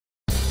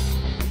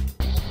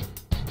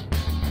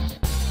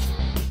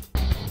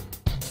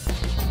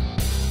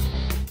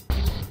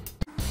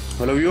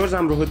Hello viewers,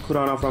 I'm Rohit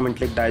Khurana from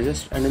Intellect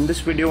Digest, and in this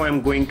video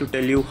I'm going to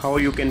tell you how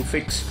you can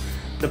fix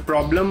the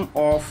problem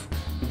of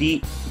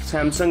the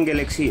Samsung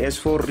Galaxy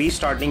S4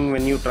 restarting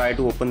when you try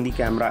to open the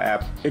camera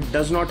app. It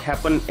does not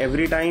happen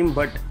every time,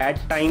 but at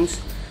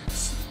times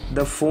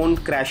the phone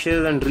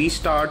crashes and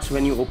restarts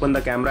when you open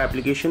the camera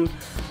application.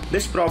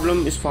 This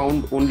problem is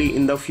found only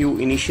in the few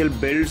initial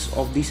builds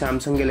of the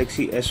Samsung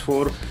Galaxy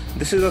S4.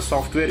 This is a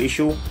software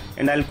issue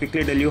and I'll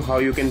quickly tell you how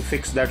you can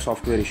fix that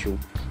software issue.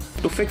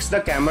 To fix the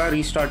camera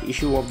restart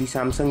issue of the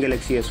Samsung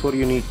Galaxy S4,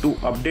 you need to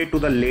update to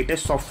the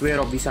latest software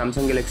of the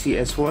Samsung Galaxy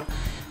S4.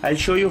 I'll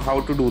show you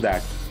how to do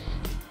that.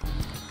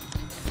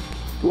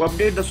 To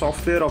update the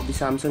software of the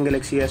Samsung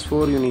Galaxy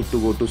S4, you need to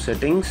go to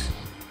settings,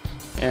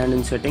 and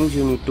in settings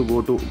you need to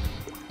go to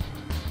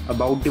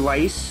about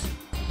device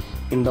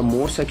in the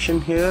more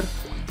section here,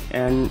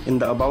 and in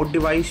the about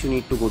device you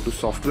need to go to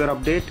software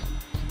update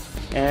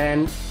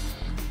and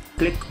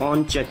click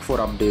on check for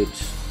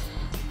updates.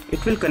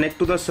 It will connect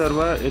to the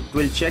server. It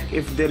will check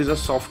if there is a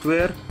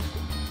software.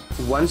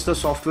 Once the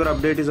software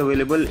update is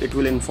available, it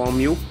will inform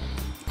you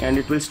and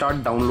it will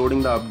start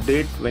downloading the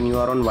update when you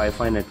are on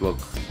Wi-Fi network.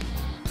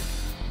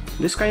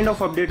 This kind of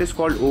update is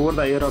called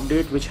over-the-air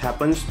update, which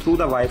happens through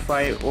the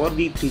Wi-Fi or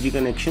the 3G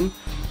connection.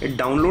 It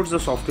downloads the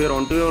software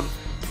onto your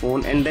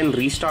phone and then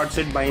restarts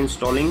it by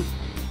installing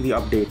the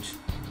updates.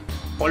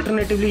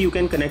 Alternatively, you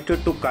can connect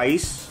it to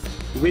Kais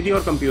with your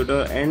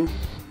computer and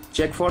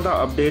check for the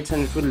updates,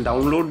 and it will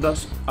download the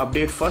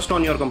update first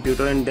on your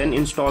computer and then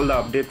install the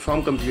update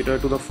from computer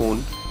to the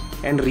phone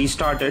and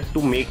restart it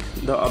to make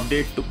the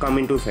update to come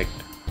into effect.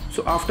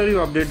 So after you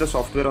update the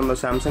software on the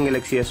Samsung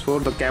Galaxy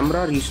S4, the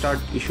camera restart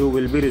issue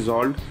will be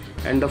resolved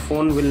and the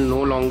phone will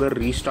no longer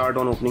restart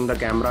on opening the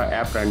camera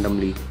app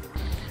randomly.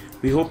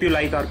 We hope you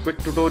like our quick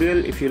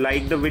tutorial. If you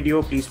like the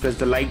video, please press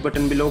the like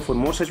button below. For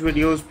more such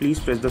videos, please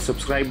press the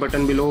subscribe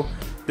button below.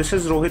 This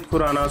is Rohit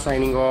Khurana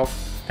signing off.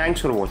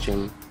 Thanks for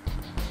watching.